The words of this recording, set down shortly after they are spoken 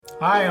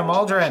Hi, I'm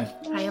Aldrin,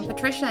 Hi, I'm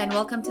Patricia, and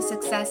welcome to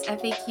Success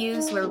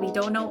FAQs, where we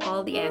don't know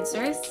all the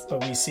answers.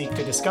 but we seek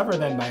to discover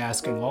them by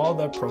asking all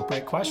the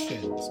appropriate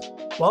questions.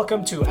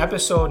 Welcome to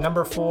episode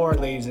number 4,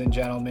 ladies and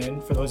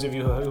gentlemen. For those of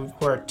you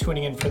who are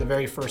tuning in for the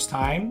very first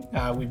time,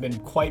 we've been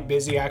quite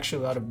busy,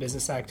 actually, a lot of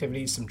business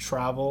activities, some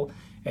travel,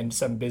 and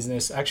some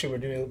business. Actually,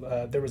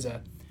 there was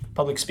a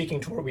public speaking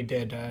tour we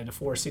did, the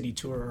 4-city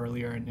tour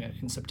earlier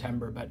in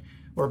September, but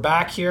we're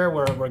back here.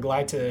 We're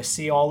glad to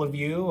see all of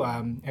you.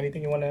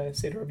 Anything you want to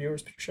say to our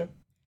viewers, Patricia?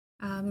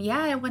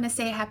 I want to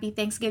say happy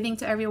Thanksgiving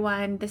to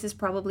everyone. This is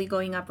probably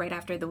going up right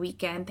after the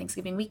weekend,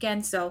 Thanksgiving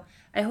weekend. So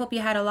I hope you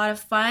had a lot of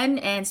fun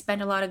and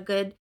spent a lot of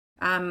good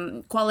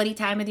quality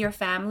time with your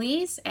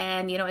families.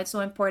 And, it's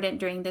so important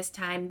during this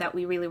time that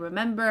we really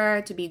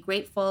remember to be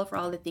grateful for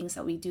all the things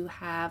that we do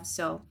have.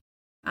 So,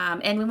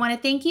 and we want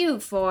to thank you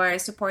for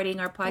supporting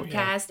our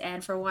podcast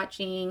and for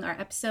watching our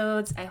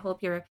episodes. I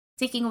hope you're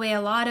taking away a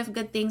lot of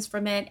good things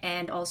from it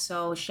and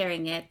also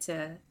sharing it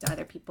to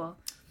other people.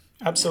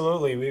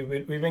 Absolutely.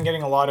 We've been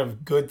getting a lot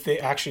of good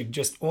things, actually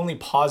just only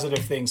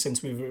positive things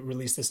since we've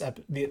released this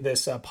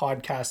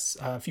podcast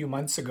a few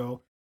months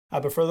ago.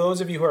 But for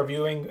those of you who are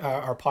viewing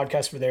our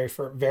podcast for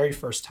the very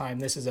first time,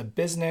 this is a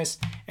business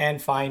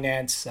and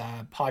finance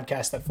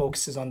podcast that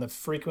focuses on the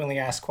frequently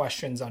asked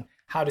questions on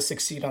how to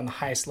succeed on the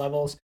highest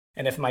levels.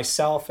 And if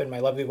myself and my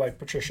lovely wife,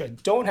 Patricia,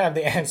 don't have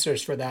the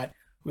answers for that,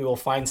 we will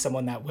find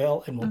someone that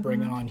will, and we'll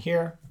bring it on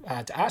here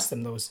to ask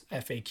them those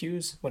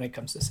FAQs when it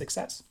comes to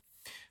success.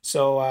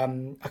 So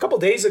a couple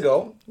days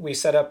ago, we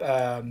set up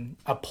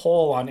a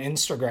poll on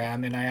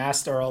Instagram, and I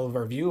asked all of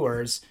our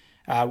viewers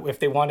if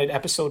they wanted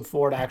episode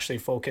 4 to actually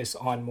focus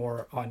on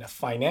more on a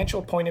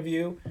financial point of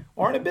view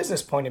or on a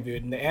business point of view.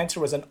 And the answer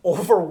was an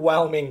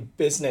overwhelming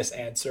business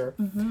answer.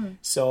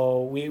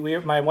 So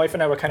my wife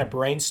and I were kind of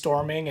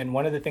brainstorming, and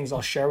one of the things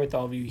I'll share with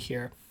all of you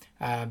here,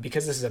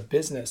 because this is a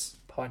business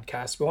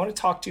podcast, we want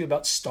to talk to you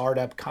about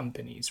startup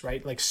companies,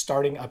 right? Like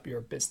starting up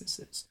your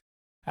businesses.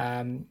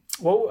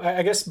 Well,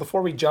 I guess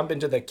before we jump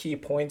into the key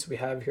points we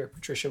have here,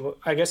 Patricia,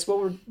 I guess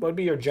what would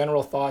be your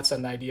general thoughts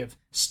on the idea of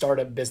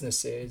startup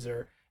businesses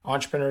or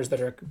entrepreneurs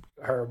that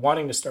are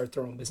wanting to start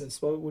their own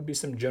business? What would be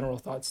some general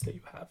thoughts that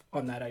you have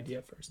on that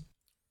idea first?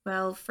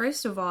 Well,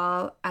 first of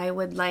all, I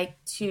would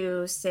like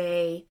to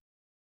say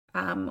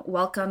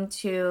welcome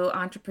to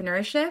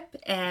entrepreneurship,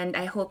 and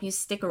I hope you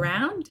stick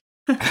around.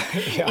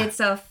 It's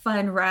a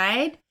fun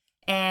ride,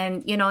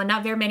 and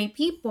not very many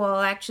people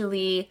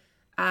actually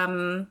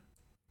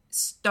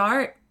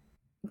start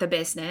the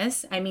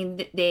business. I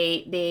mean,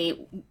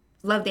 they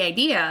love the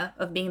idea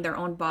of being their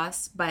own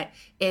boss, but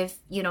if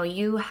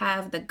you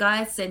have the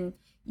guts and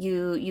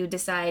you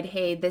decide,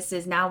 hey, this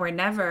is now or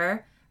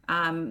never,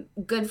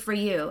 good for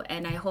you.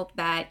 And I hope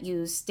that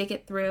you stick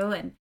it through,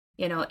 and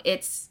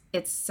it's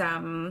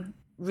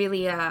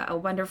really a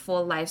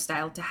wonderful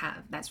lifestyle to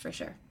have, that's for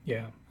sure.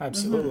 Yeah,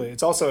 absolutely.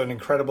 It's also an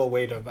incredible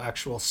way of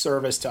actual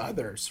service to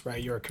others,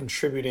 right? You're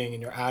contributing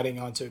and you're adding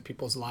onto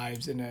people's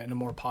lives in a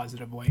more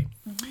positive way.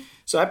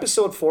 So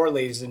episode 4,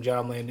 ladies and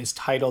gentlemen, is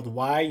titled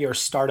Why Your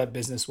Startup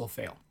Business Will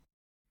Fail,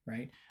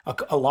 right?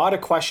 A lot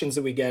of questions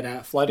that we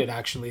get flooded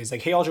actually is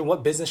like, hey, Aldrin,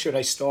 what business should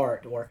I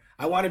start? Or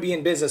I want to be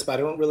in business, but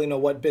I don't really know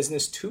what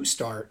business to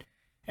start.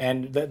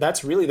 And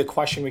that's really the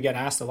question we get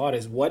asked a lot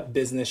is, what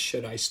business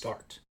should I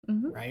start,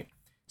 right?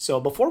 So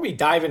before we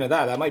dive into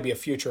that might be a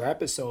future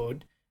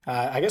episode.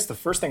 I guess the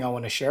first thing I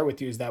want to share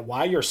with you is that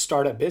why your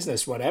startup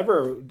business,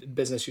 whatever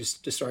business you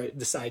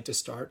decide to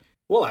start,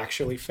 will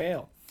actually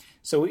fail.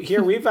 So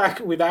here we've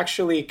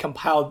actually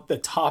compiled the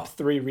top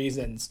 3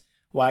 reasons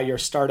why your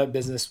startup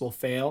business will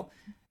fail.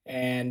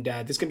 And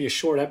this is going to be a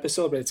short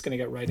episode, but it's going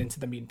to get right into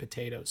the meat and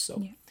potatoes.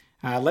 So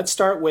let's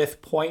start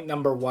with point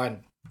number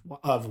 1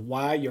 of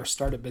why your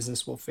startup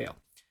business will fail.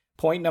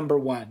 Point number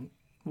 1.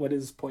 What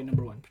is point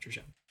number 1,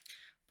 Patricia?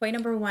 Point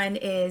number 1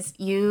 is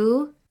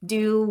you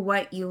do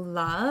what you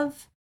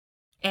love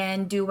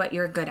and do what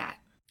you're good at.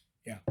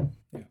 Yeah.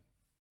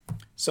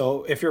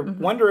 So if you're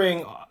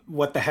wondering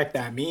what the heck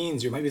that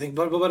means, you might be thinking,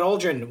 but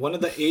Aldrin, one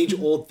of the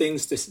age-old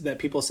things that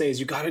people say is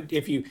you got to,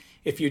 if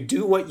you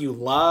do what you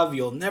love,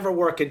 you'll never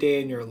work a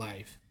day in your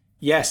life.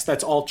 Yes,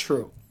 that's all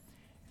true.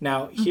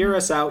 Now, hear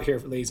us out here,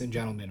 ladies and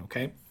gentlemen,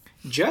 okay?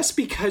 Just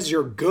because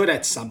you're good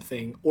at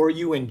something or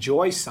you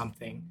enjoy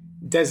something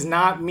does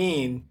not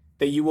mean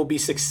that you will be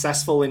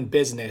successful in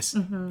business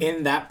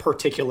in that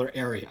particular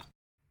area.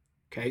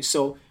 Okay,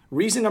 so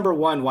reason number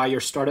 1 why your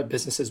startup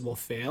businesses will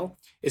fail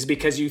is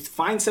because you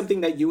find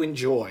something that you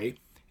enjoy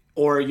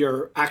or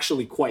you're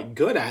actually quite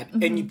good at,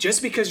 and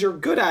just because you're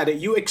good at it,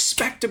 you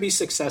expect to be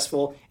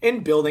successful in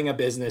building a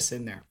business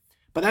in there.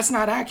 But that's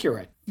not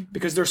accurate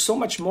because there's so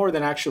much more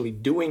than actually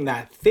doing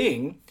that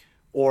thing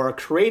or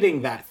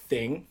creating that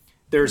thing.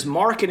 There's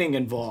marketing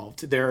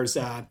involved.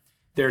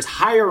 There's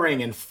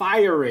hiring and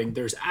firing,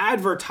 there's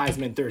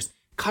advertisement, there's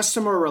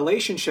customer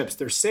relationships,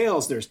 there's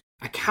sales, there's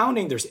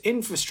accounting, there's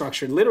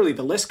infrastructure. Literally,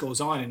 the list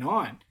goes on and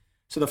on.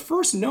 So the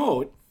first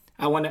note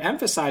I want to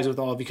emphasize with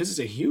all, because it's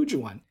a huge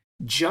one,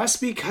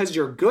 just because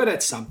you're good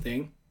at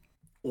something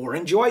or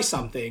enjoy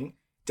something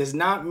does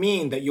not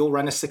mean that you'll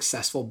run a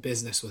successful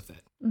business with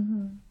it.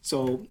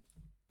 So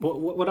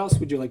what else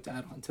would you like to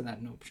add on to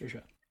that note,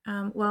 Patricia?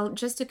 Well,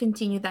 just to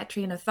continue that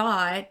train of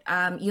thought,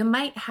 you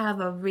might have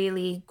a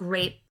really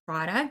great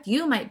product.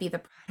 You might be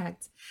the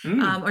product,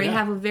 or you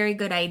have a very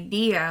good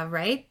idea,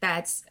 right?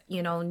 That's,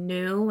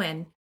 new.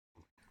 And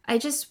I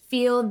just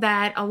feel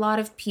that a lot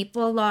of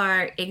people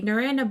are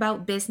ignorant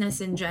about business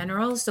in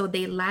general, so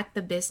they lack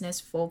the business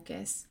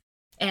focus.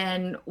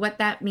 And what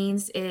that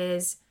means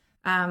is,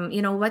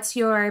 what's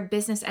your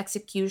business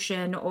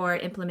execution or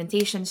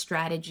implementation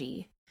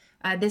strategy?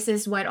 This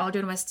is what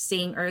Aldrin was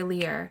saying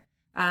earlier.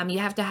 You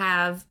have to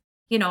have,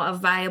 a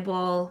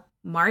viable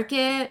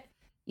market.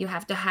 You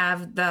have to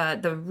have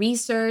the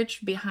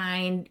research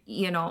behind,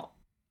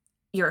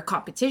 your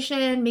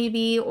competition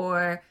maybe,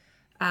 or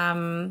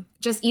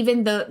just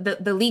even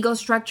the legal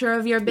structure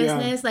of your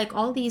business. Like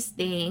all these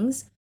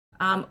things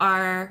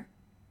are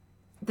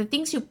the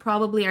things you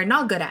probably are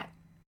not good at.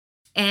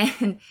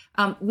 And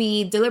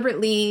we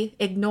deliberately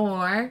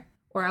ignore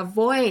or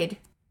avoid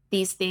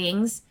these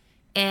things.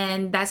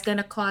 And that's going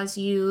to cause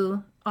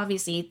you,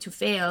 obviously, to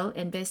fail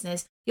in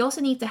business. You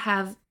also need to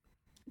have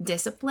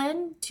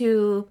discipline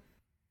to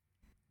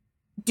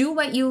do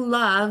what you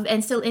love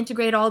and still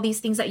integrate all these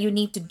things that you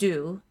need to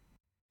do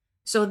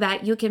so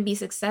that you can be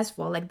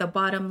successful. Like the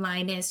bottom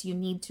line is you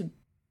need to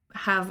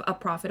have a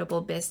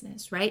profitable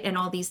business, right? And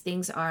all these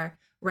things are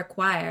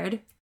required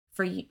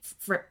for you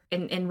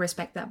in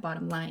respect to that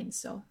bottom line.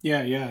 So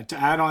yeah, to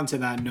add on to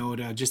that note,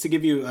 just to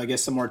give you, I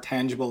guess, some more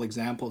tangible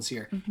examples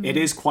here, it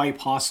is quite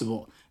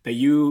possible that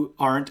you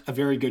aren't a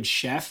very good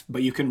chef,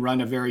 but you can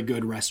run a very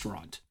good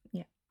restaurant.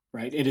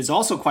 Right? It is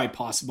also quite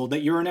possible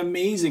that you're an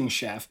amazing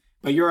chef,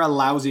 but you're a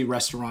lousy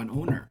restaurant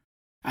owner.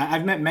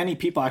 I've met many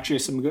people, actually,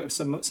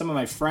 some of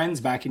my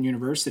friends back in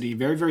university,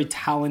 very, very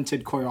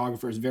talented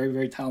choreographers, very,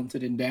 very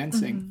talented in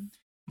dancing.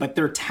 But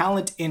their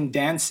talent in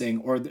dancing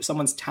or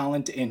someone's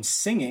talent in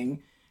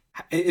singing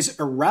is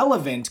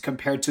irrelevant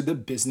compared to the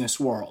business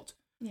world,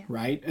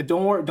 right?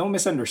 Don't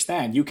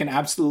misunderstand. You can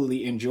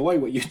absolutely enjoy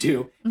what you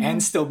do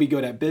and still be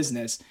good at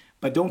business,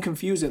 but don't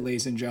confuse it,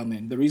 ladies and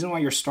gentlemen. The reason why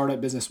your startup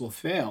business will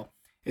fail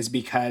is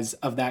because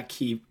of that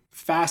key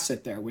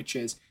facet there, which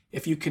is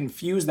if you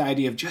confuse the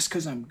idea of just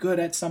because I'm good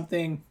at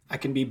something, I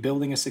can be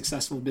building a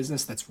successful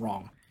business, that's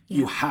wrong.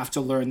 You have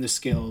to learn the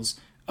skills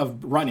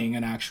of running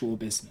an actual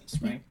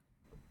business, right?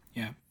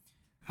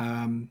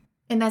 And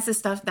that's the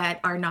stuff that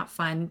are not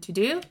fun to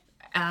do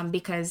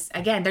because,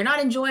 again, they're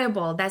not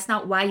enjoyable. That's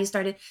not why you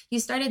started.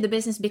 You started the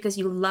business because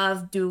you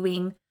love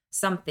doing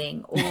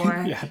something,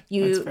 or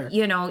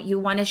you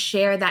want to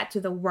share that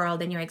to the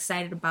world and you're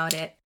excited about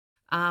it.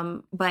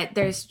 But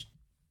there's,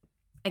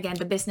 again,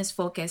 the business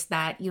focus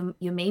that you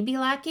may be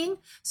lacking.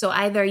 So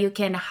either you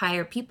can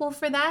hire people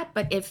for that,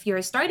 but if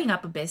you're starting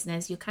up a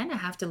business, you kind of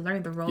have to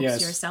learn the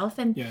ropes yourself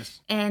and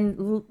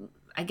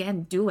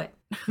again, do it.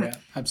 Yeah,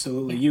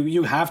 absolutely.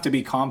 You have to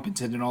be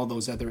competent in all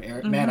those other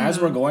areas. Man, as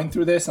we're going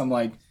through this, I'm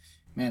like,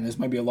 man, this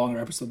might be a longer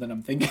episode than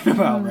I'm thinking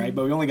about, right?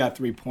 But we only got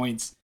 3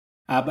 points.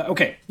 But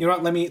okay, you know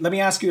what? Let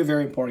me ask you a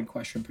very important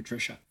question,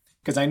 Patricia,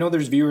 because I know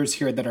there's viewers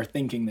here that are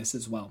thinking this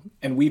as well.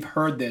 And we've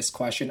heard this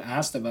question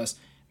asked of us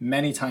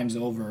many times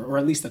over, or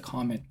at least a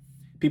comment.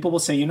 People will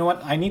say, you know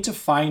what? I need to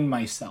find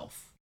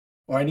myself,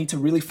 or I need to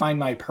really find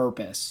my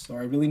purpose,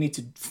 or I really need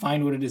to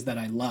find what it is that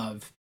I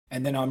love.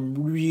 And then I'm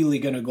really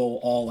going to go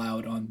all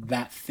out on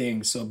that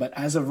thing. So, but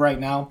as of right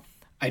now,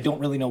 I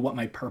don't really know what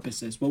my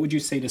purpose is. What would you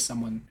say to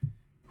someone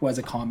who has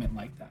a comment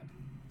like that?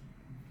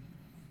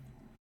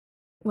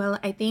 Well,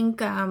 I think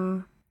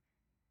the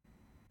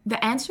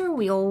answer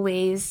we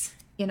always,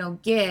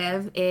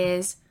 give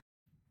is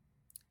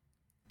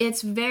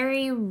it's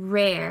very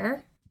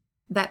rare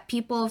that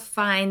people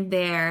find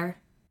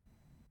their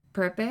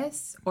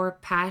purpose or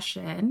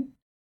passion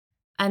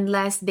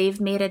unless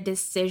they've made a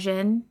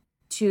decision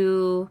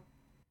to,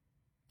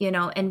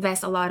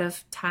 invest a lot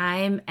of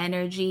time,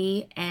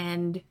 energy,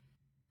 and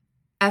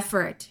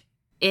effort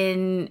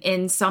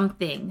in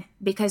something.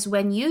 Because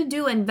when you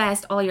do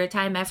invest all your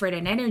time, effort,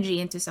 and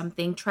energy into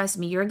something, trust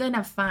me, you're going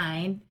to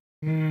find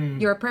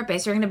your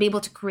purpose. You're going to be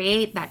able to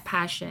create that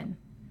passion.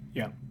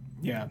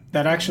 Yeah.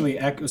 That actually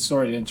echoes,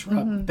 sorry to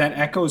interrupt, that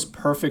echoes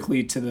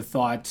perfectly to the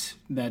thought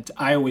that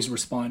I always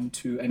respond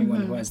to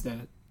anyone who has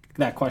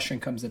that question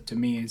comes up to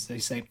me is they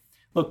say,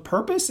 look,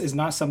 purpose is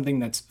not something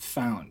that's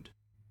found,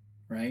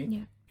 right?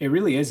 Yeah. It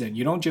really isn't.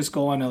 You don't just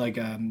go on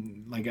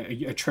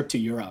a trip to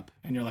Europe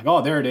and you're like,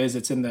 oh, there it is.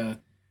 It's in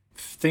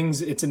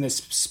this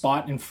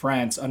spot in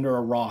France under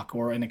a rock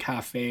or in a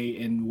cafe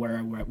in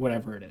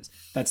whatever it is.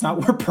 That's not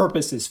where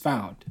purpose is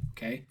found,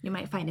 okay? You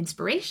might find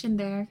inspiration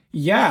there.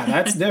 Yeah,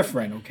 that's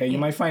different, okay? You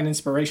might find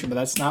inspiration, but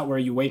that's not where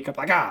you wake up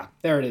like,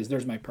 there it is.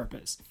 There's my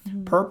purpose.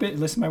 Purpose,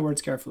 listen to my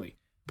words carefully.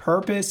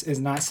 Purpose is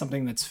not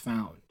something that's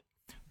found.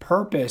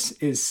 Purpose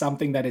is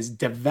something that is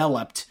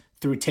developed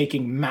through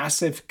taking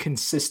massive,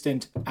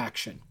 consistent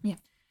action. Yeah.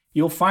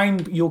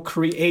 You'll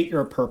create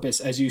your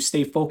purpose as you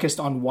stay focused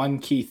on one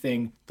key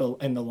thing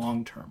in the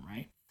long term,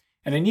 right?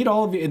 And I need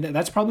all of you.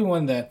 That's probably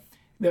one of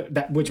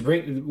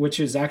which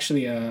is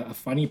actually a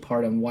funny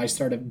part on why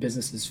startup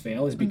businesses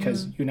fail is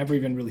because you never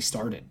even really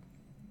started.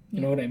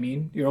 You know what I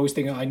mean? You're always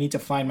thinking, oh, I need to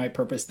find my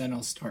purpose, then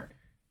I'll start.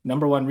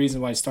 Number one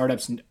reason why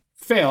startups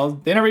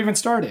failed, they never even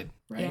started,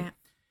 right? Yeah.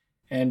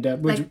 And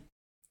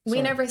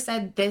we never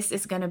said this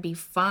is going to be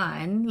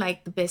fun,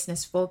 like the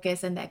business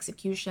focus and the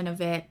execution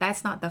of it.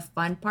 That's not the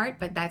fun part,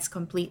 but that's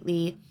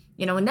completely,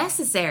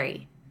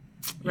 necessary,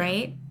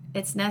 right?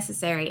 It's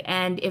necessary.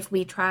 And if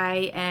we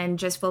try and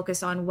just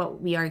focus on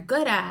what we are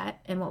good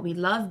at and what we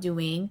love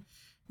doing,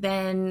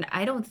 then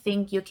I don't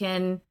think you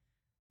can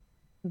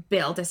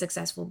build a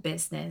successful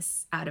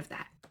business out of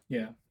that.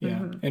 Yeah.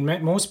 And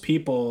most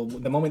people,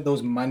 the moment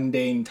those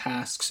mundane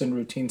tasks and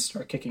routines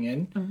start kicking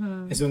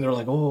in, is when they're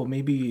like, oh,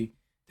 maybe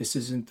this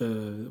isn't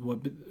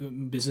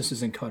what business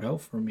isn't cut out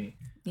for me.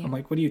 Yeah. I'm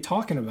like, what are you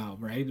talking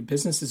about, right?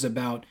 Business is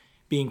about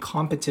being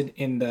competent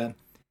in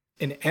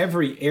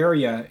every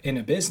area in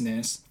a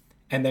business,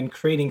 and then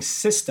creating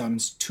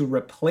systems to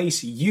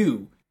replace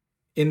you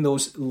in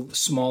those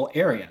small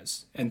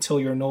areas until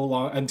you're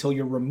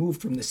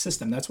removed from the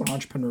system. That's what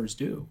entrepreneurs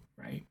do,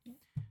 right?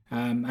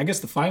 I guess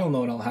the final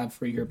note I'll have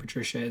for you here,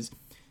 Patricia, is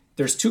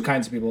there's two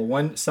kinds of people.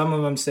 One, some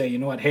of them say, you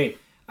know what, hey,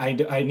 I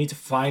need to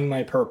find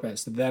my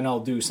purpose, then I'll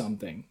do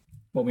something.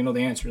 Well, we know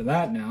the answer to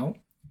that now.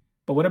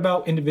 But what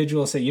about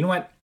individuals say, you know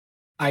what,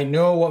 I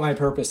know what my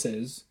purpose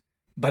is,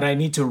 but I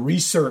need to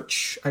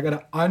research. I got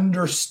to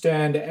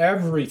understand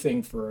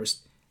everything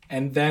first,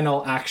 and then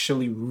I'll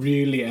actually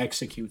really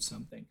execute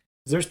something.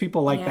 There's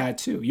people like that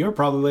too. You're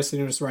probably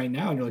listening to us right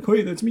now and you're like,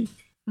 hey, that's me,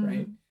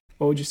 right?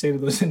 What would you say to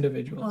those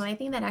individuals? Well, I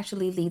think that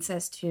actually leads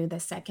us to the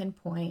second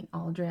point,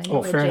 Aldrin.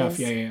 Oh, fair enough.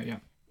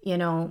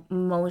 Yeah.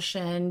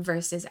 Motion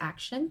versus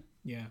action.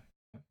 Yeah.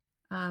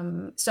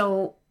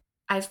 So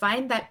I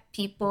find that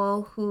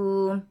people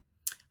who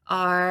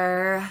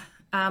are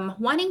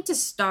wanting to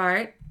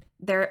start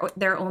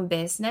their own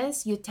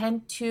business, you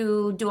tend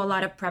to do a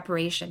lot of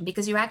preparation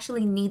because you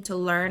actually need to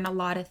learn a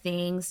lot of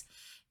things.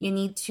 You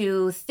need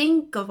to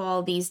think of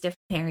all these different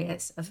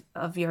areas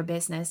of your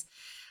business.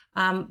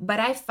 But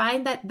I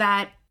find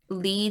that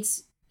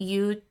leads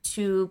you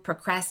to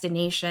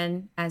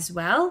procrastination as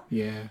well.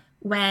 Yeah.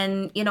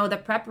 When,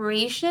 the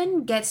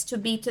preparation gets to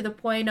be to the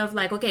point of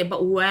like, okay,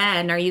 but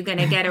when are you going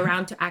to get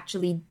around to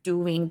actually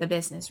doing the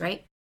business,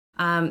 right?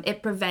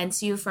 It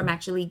prevents you from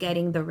actually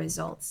getting the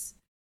results.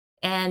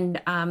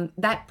 And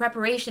that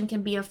preparation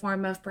can be a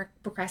form of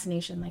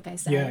procrastination, like I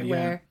said,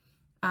 where,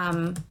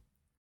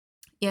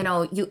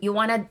 you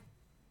want to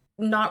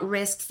not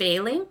risk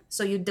failing.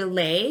 So you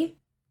delay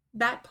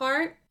that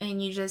part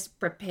and you just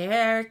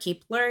prepare,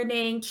 keep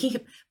learning,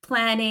 keep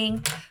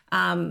planning.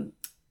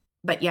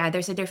 But yeah,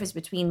 there's a difference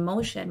between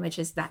motion, which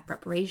is that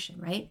preparation,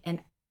 right?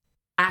 And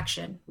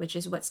action, which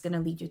is what's going to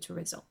lead you to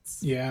results.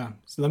 Yeah.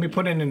 So let me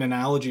put in an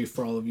analogy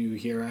for all of you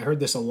here. I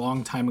heard this a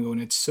long time ago,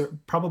 and it's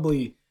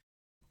probably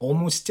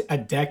almost a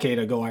decade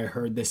ago I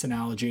heard this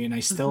analogy, and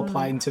I still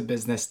apply it into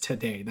business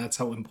today. That's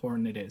how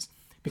important it is.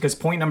 Because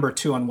point number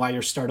 2 on why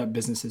your startup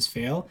businesses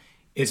fail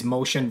is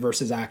motion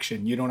versus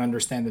action. You don't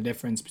understand the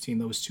difference between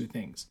those two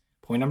things.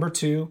 Point number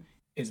 2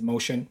 is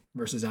motion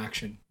versus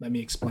action. Let me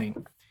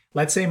explain.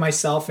 Let's say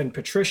myself and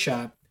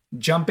Patricia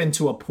jump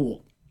into a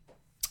pool,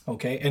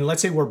 okay? And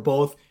let's say we're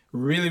both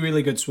really,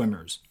 really good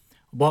swimmers.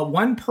 But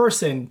one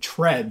person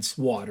treads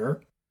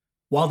water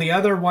while the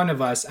other one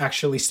of us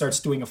actually starts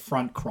doing a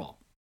front crawl.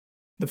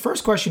 The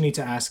first question you need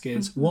to ask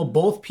is, will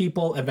both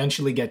people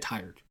eventually get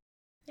tired?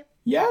 Yep.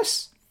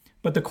 Yes.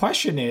 But the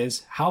question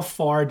is, how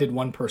far did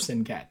one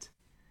person get?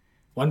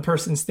 One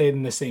person stayed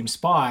in the same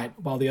spot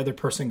while the other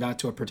person got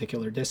to a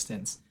particular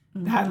distance.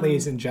 That,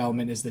 ladies and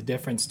gentlemen, is the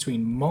difference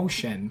between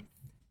motion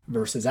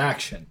versus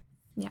action.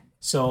 Yeah.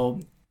 So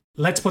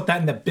let's put that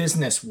in the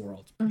business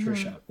world,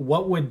 Patricia.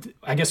 What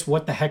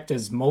the heck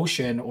does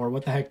motion or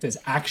what the heck does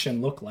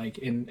action look like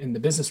in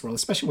the business world,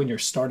 especially when you're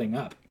starting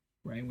up,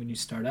 right? When you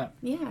start up.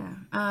 Yeah.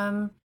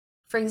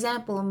 For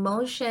example,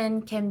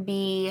 motion can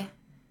be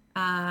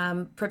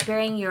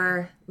preparing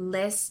your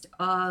list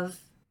of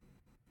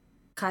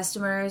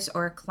customers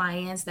or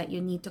clients that you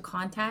need to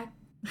contact.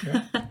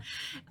 Yeah.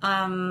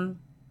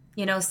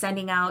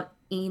 Sending out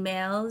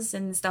emails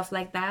and stuff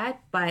like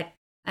that. But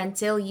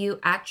until you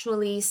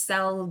actually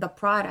sell the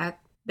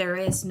product, there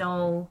is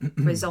no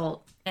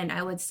result. And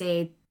I would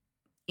say,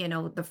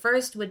 the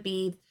first would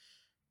be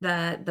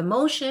the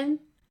motion,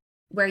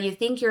 where you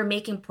think you're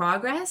making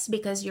progress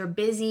because you're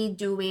busy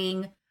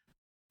doing,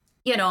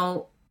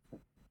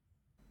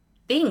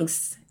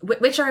 things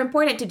which are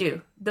important to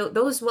do.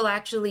 Those will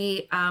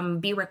actually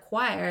be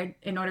required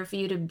in order for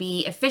you to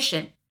be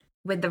efficient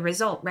with the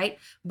result, right?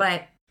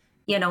 But,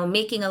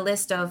 making a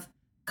list of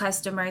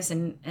customers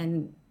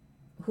and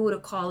who to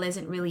call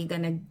isn't really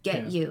going to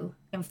get you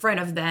in front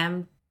of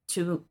them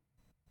to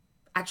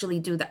actually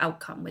do the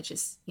outcome, which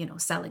is,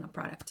 selling a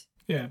product.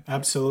 Yeah,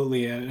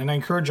 absolutely. And I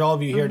encourage all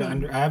of you here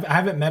to I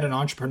haven't met an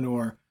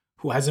entrepreneur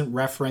who hasn't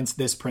referenced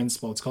this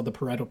principle. It's called the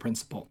Pareto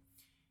principle.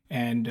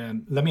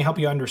 And let me help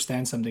you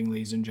understand something,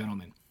 ladies and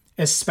gentlemen,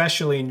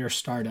 especially in your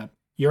startup.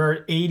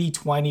 Your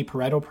 80-20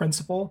 Pareto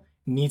principle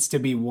needs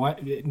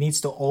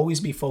to always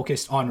be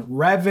focused on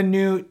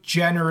revenue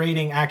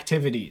generating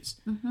activities.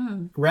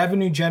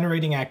 Revenue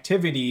generating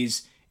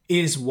activities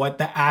is what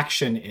the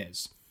action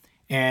is.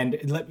 And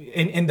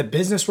in the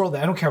business world,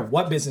 I don't care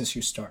what business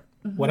you start,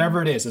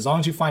 whatever it is, as long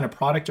as you find a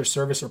product or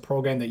service or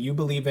program that you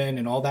believe in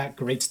and all that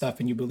great stuff,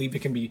 and you believe it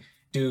can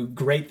do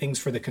great things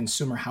for the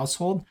consumer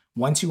household.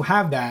 Once you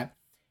have that,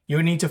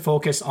 you need to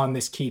focus on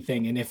this key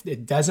thing. And if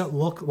it doesn't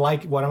look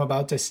like what I'm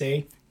about to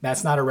say,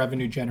 that's not a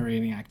revenue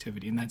generating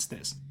activity. And that's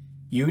this.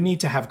 You need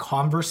to have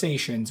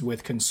conversations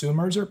with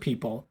consumers or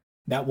people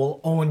that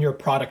will own your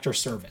product or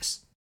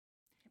service.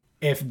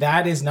 If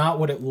that is not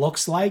what it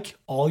looks like,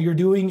 all you're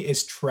doing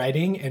is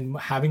treading and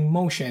having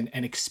motion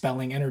and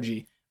expelling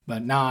energy,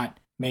 but not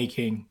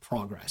making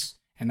progress.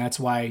 And that's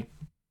why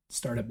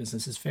startup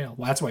businesses fail.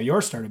 Well, that's why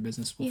your startup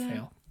business will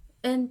fail.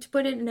 And to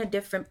put it in a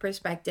different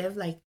perspective,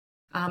 like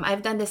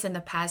I've done this in the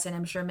past, and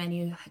I'm sure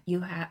many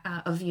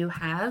of you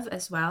have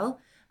as well.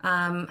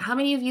 How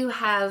many of you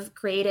have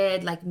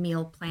created like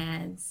meal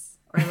plans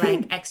or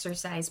like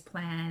exercise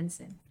plans?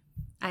 And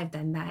I've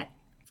done that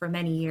for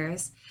many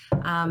years.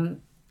 I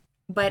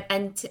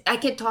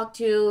could talk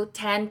to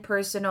 10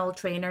 personal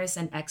trainers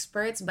and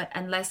experts, but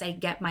unless I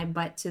get my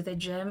butt to the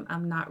gym,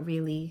 I'm not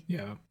really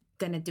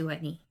gonna do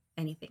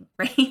anything,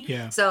 right?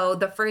 Yeah. So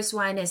the first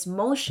one is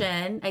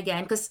motion,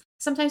 again, because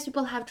sometimes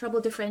people have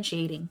trouble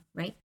differentiating,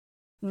 right?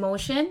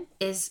 Motion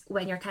is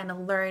when you're kind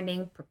of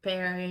learning,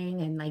 preparing,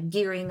 and like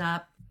gearing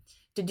up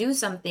to do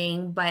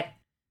something, but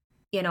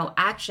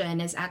action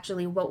is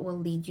actually what will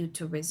lead you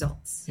to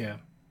results. Yeah.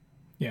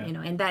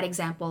 In that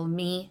example,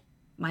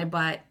 my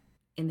butt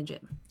in the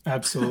gym.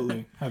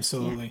 Absolutely.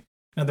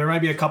 Now there might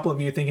be a couple of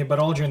you thinking, but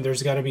Aldrin,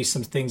 there's got to be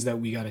some things that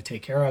we got to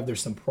take care of.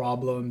 There's some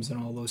problems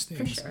and all those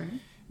things. For sure.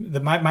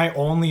 My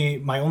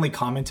only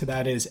comment to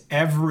that is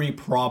every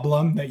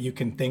problem that you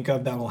can think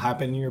of that will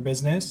happen in your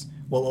business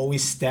will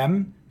always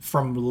stem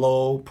from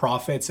low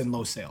profits and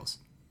low sales,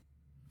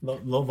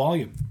 low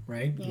volume,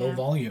 right? Yeah. Low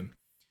volume.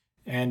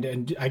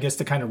 And I guess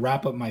to kind of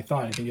wrap up my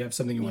thought, I think you have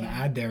something you want to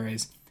add there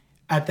is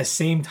at the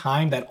same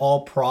time that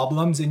all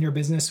problems in your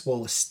business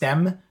will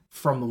stem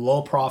from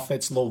low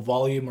profits, low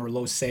volume, or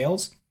low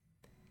sales,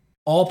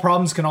 all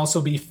problems can also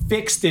be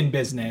fixed in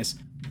business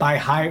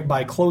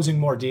by closing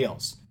more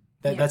deals.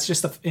 That's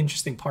just the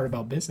interesting part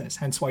about business.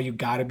 Hence why you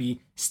got to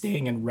be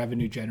staying in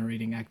revenue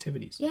generating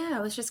activities. Yeah, I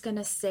was just going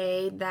to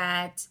say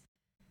that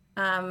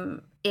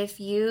if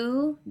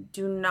you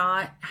do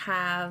not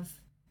have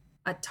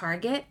a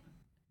target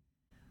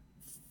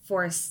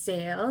for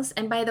sales,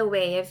 and by the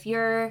way, if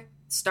you're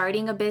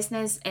starting a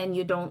business and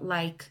you don't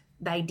like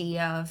the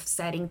idea of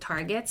setting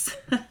targets,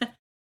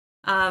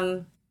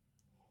 don't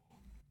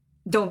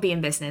be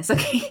in business,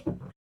 okay?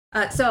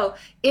 So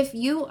if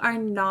you are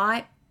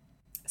not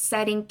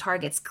setting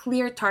targets,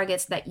 clear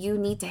targets that you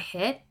need to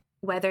hit,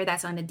 whether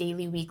that's on a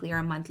daily, weekly, or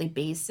a monthly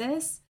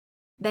basis,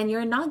 then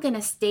you're not going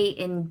to stay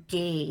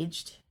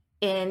engaged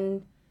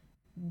in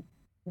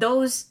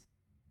those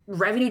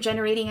revenue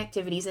generating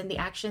activities and the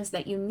actions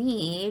that you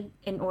need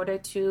in order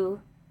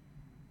to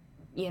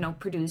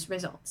produce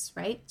results,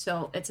 right?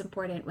 So it's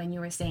important when you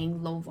were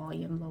saying low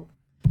volume,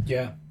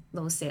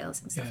 low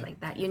sales and stuff like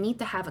that. You need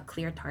to have a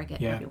clear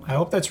target. Yeah, everyone. I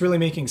hope that's really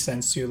making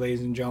sense to you,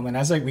 ladies and gentlemen.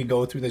 As we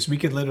go through this, we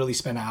could literally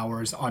spend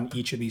hours on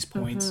each of these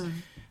points.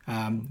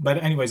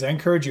 But anyways, I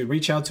encourage you,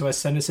 reach out to us,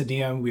 send us a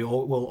DM.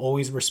 We'll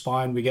always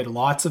respond. We get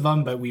lots of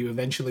them, but we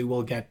eventually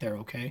will get there,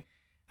 okay?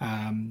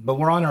 But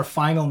we're on our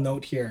final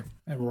note here,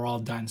 and we're all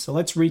done. So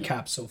let's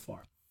recap so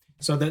far.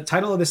 So the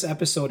title of this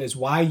episode is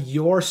Why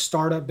Your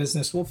Startup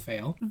Business Will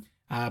Fail.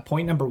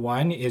 Point number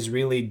 1 is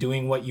really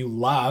doing what you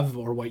love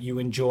or what you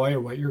enjoy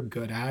or what you're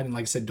good at. And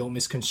like I said, don't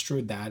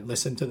misconstrue that.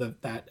 Listen to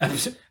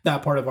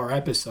that part of our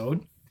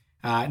episode.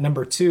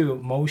 Number 2,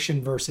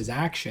 motion versus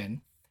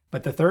action.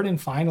 But the third and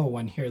final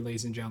one here,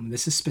 ladies and gentlemen,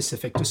 this is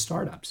specific to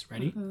startups.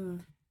 Ready?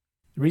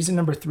 Reason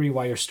number 3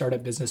 why your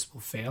startup business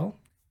will fail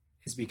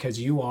is because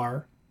you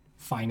are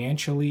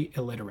financially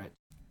illiterate.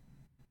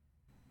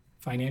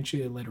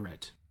 Financially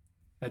illiterate.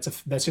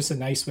 That's just a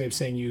nice way of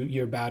saying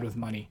you're bad with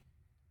money.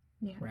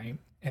 Yeah. Right.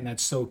 And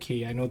that's so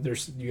key. I know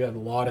you have a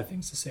lot of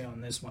things to say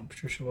on this one.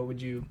 Patricia, what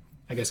would you,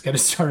 get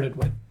us started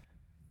with?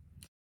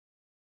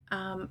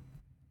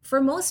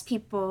 For most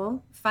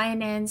people,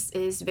 finance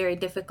is very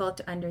difficult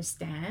to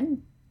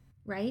understand,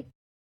 right?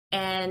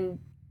 And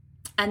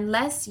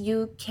unless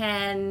you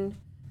can,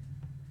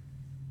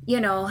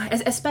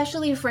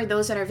 especially for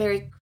those that are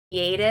very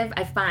creative,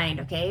 I find,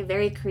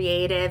 very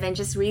creative and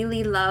just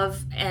really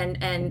love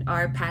and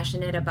are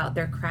passionate about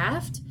their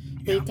craft,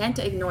 they tend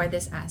to ignore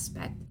this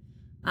aspect.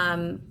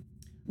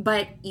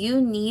 But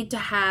you need to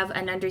have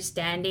an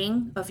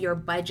understanding of your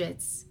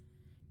budgets,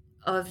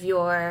 of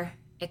your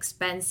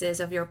expenses,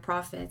 of your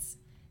profits,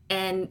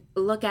 and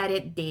look at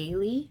it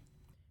daily.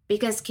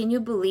 Because can you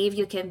believe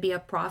you can be a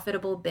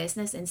profitable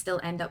business and still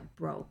end up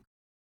broke?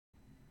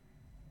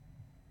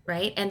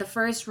 Right? And the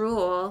first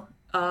rule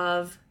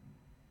of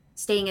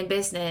staying in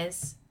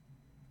business,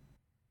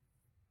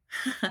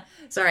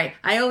 Sorry,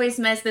 I always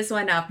mess this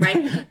one up,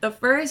 right? The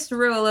first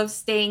rule of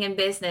staying in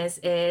business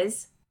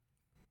is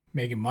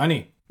Making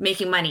money.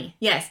 making money.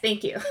 Yes,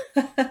 thank you.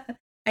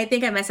 I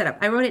think I messed it up.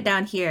 I wrote it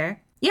down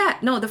here. Yeah,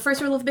 no, the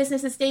first rule of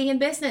business is staying in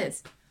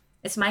business.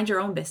 It's mind your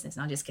own business.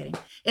 No, I'm just kidding.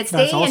 It's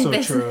That's staying in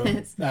also true.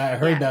 business. I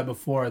heard Yeah. that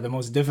before. The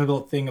most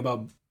difficult thing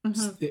about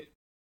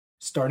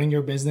starting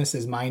your business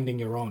is minding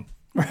your own,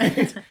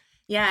 right?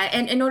 Yeah,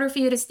 and in order for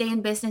you to stay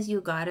in business,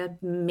 you gotta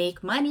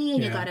make money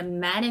and you Yeah. gotta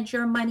manage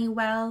your money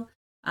well.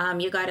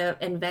 You gotta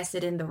invest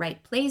it in the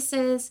right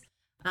places,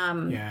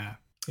 Yeah.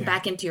 Yeah.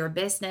 back into your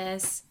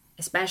business,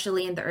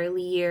 especially in the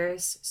early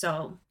years.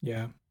 So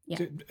Yeah.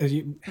 Yeah.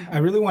 I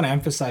really want to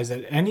emphasize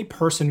that any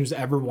person who's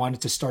ever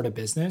wanted to start a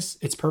business,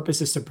 its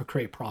purpose is to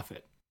create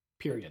profit,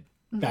 period.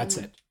 That's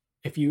it.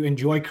 If you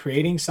enjoy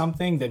creating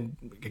something, then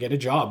get a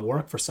job,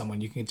 work for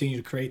someone. You can continue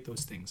to create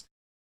those things.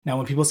 Now,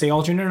 when people say,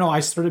 oh, no, I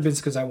started a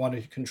business because I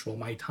wanted to control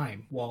my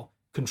time. Well,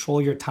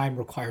 control your time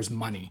requires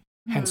money,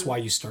 hence why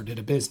you started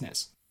a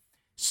business.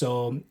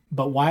 So,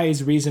 but why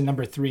is reason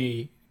number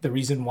 3 the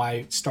reason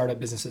why startup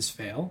businesses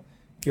fail?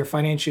 You're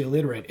financially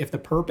illiterate. If the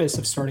purpose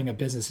of starting a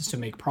business is to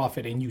make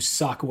profit and you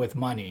suck with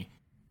money,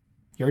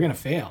 you're going to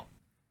fail.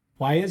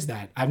 Why is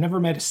that? I've never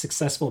met a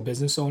successful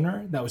business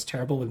owner that was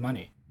terrible with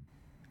money.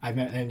 I've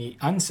met any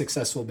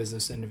unsuccessful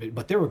business individual,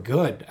 but they were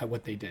good at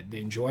what they did. They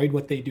enjoyed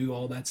what they do,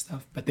 all that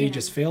stuff, but they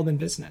just failed in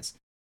business.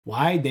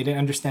 Why? They didn't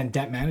understand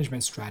debt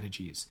management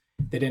strategies.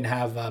 They didn't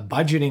have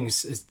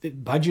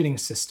budgeting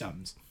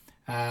systems.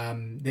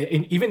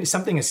 Even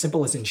something as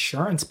simple as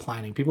insurance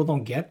planning. People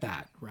don't get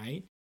that,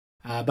 right?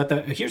 But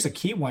here's a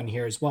key one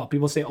here as well.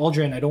 People say,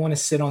 Aldrin, I don't want to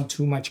sit on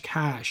too much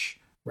cash,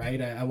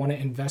 right? I want to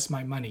invest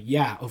my money.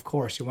 Yeah, of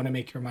course, you want to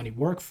make your money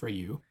work for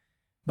you.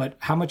 But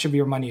how much of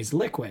your money is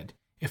liquid?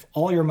 If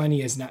all your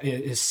money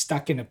is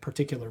stuck in a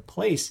particular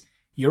place,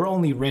 you're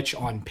only rich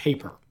on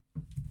paper,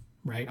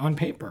 right? On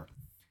paper.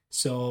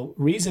 So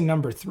reason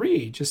number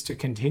 3, just to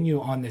continue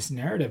on this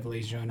narrative,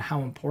 ladies and gentlemen, how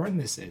important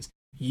this is.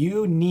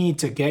 You need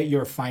to get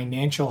your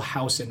financial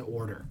house in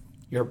order,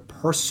 your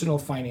personal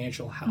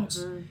financial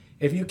house.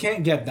 If you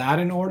can't get that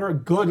in order,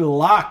 good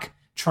luck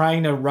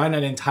trying to run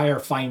an entire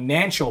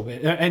financial,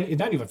 and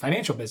not even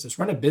financial business,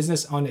 run a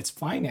business on its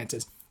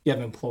finances. You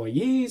have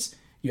employees,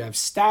 you have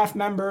staff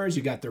members,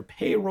 you got their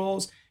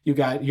payrolls, you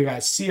got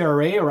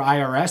CRA or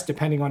IRS,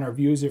 depending on our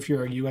views if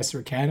you're US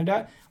or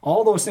Canada.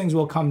 All those things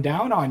will come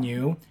down on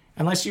you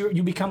unless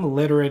you become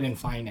literate in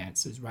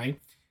finances, right?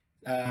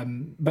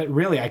 But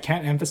really, I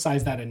can't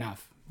emphasize that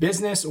enough.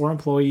 Business or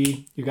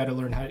employee, you got to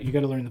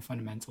learn the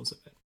fundamentals of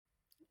it.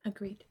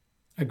 agreed.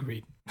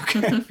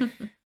 Okay,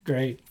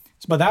 great.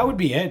 But that would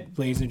be it,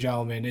 ladies and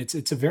gentlemen.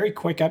 It's a very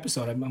quick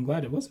episode. I'm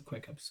glad it was a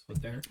quick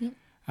episode there. Yeah.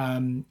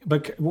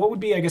 But what would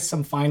be, I guess,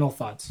 some final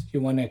thoughts?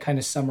 You want to kind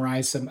of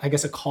summarize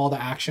a call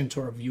to action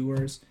to our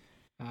viewers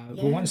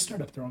who want to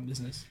start up their own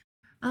business?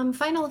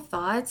 Final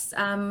thoughts.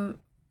 Again,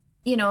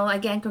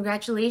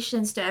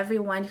 congratulations to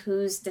everyone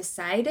who's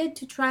decided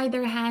to try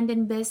their hand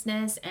in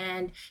business.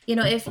 And,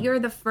 if you're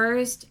the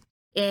first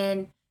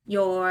in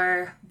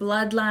your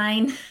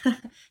bloodline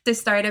to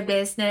start a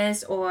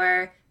business,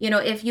 or,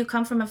 if you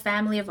come from a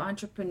family of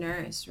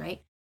entrepreneurs,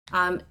 right?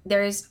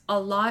 There's a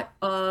lot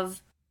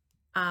of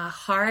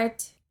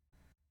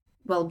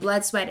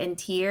blood, sweat, and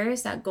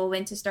tears that go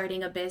into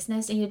starting a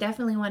business, and you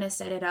definitely want to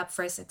set it up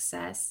for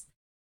success.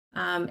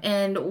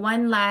 And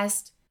one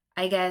last,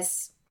 I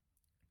guess,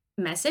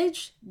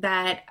 message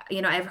that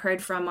I've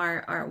heard from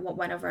our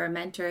one of our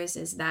mentors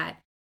is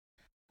that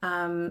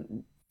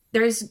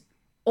there's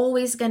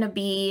always going to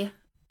be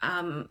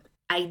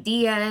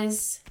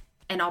ideas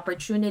and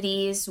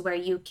opportunities where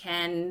you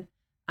can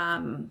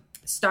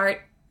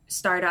start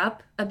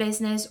up a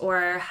business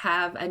or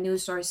have a new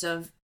source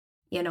of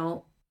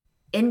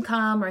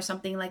income or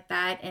something like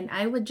that. And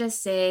I would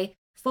just say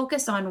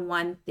focus on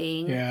one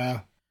thing.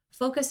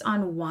 Focus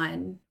on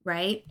one,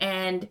 right?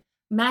 And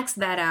max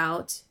that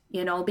out,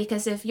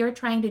 because if you're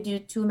trying to do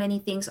too many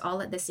things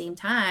all at the same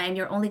time,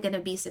 you're only going to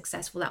be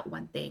successful at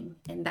one thing,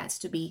 and that's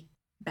to be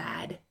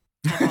bad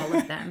at all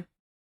of them.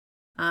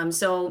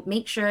 So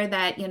make sure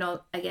that,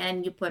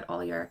 again, you put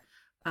all your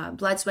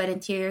blood, sweat,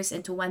 and tears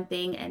into one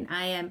thing, and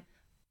I am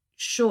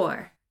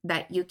sure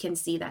that you can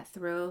see that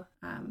through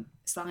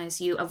as long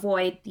as you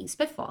avoid these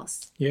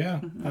pitfalls.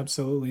 Yeah,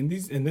 absolutely.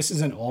 And this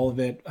isn't all of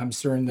it. I'm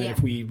certain that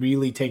if we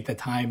really take the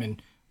time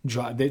and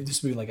draw,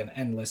 this would be like an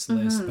endless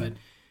list. But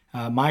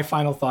my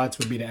final thoughts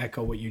would be to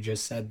echo what you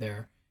just said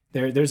there.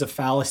 There's a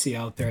fallacy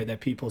out there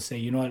that people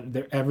say,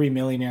 every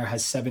millionaire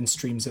has 7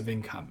 streams of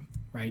income,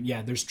 right?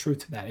 Yeah, there's truth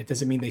to that. It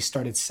doesn't mean they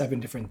started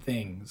 7 different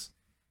things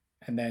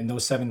and then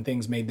those 7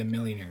 things made them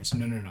millionaires.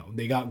 No.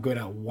 They got good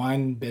at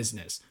one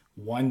business,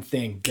 one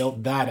thing,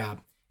 built that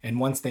up. And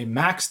once they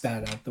maxed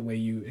that out the way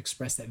you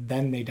expressed it,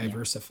 then they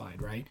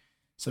diversified, right?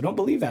 So don't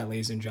believe that,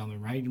 ladies and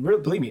gentlemen, right?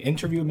 Really, believe me,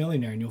 interview a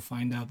millionaire and you'll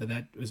find out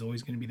that is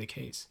always going to be the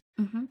case.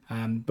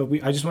 But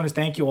I just want to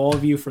thank you, all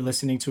of you, for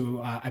listening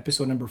to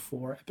episode number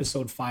 4.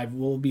 Episode 5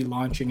 will be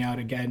launching out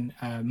again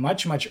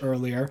much, much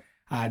earlier.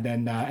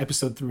 than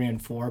episode 3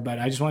 and 4. But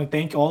I just want to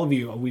thank all of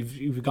you.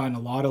 We've gotten a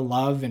lot of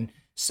love and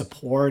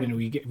support, and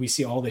we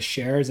see all the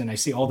shares, and I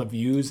see all the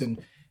views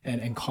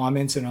and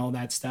comments and all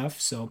that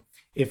stuff. So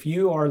if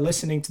you are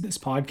listening to this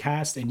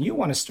podcast and you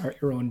want to start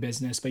your own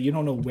business, but you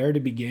don't know where to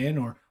begin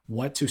or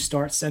what to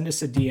start, send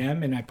us a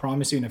DM, and I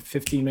promise you in a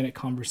 15-minute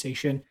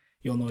conversation,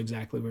 you'll know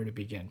exactly where to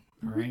begin.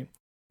 All right.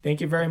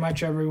 Thank you very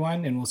much,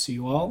 everyone, and we'll see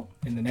you all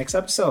in the next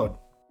episode.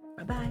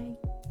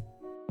 Bye-bye.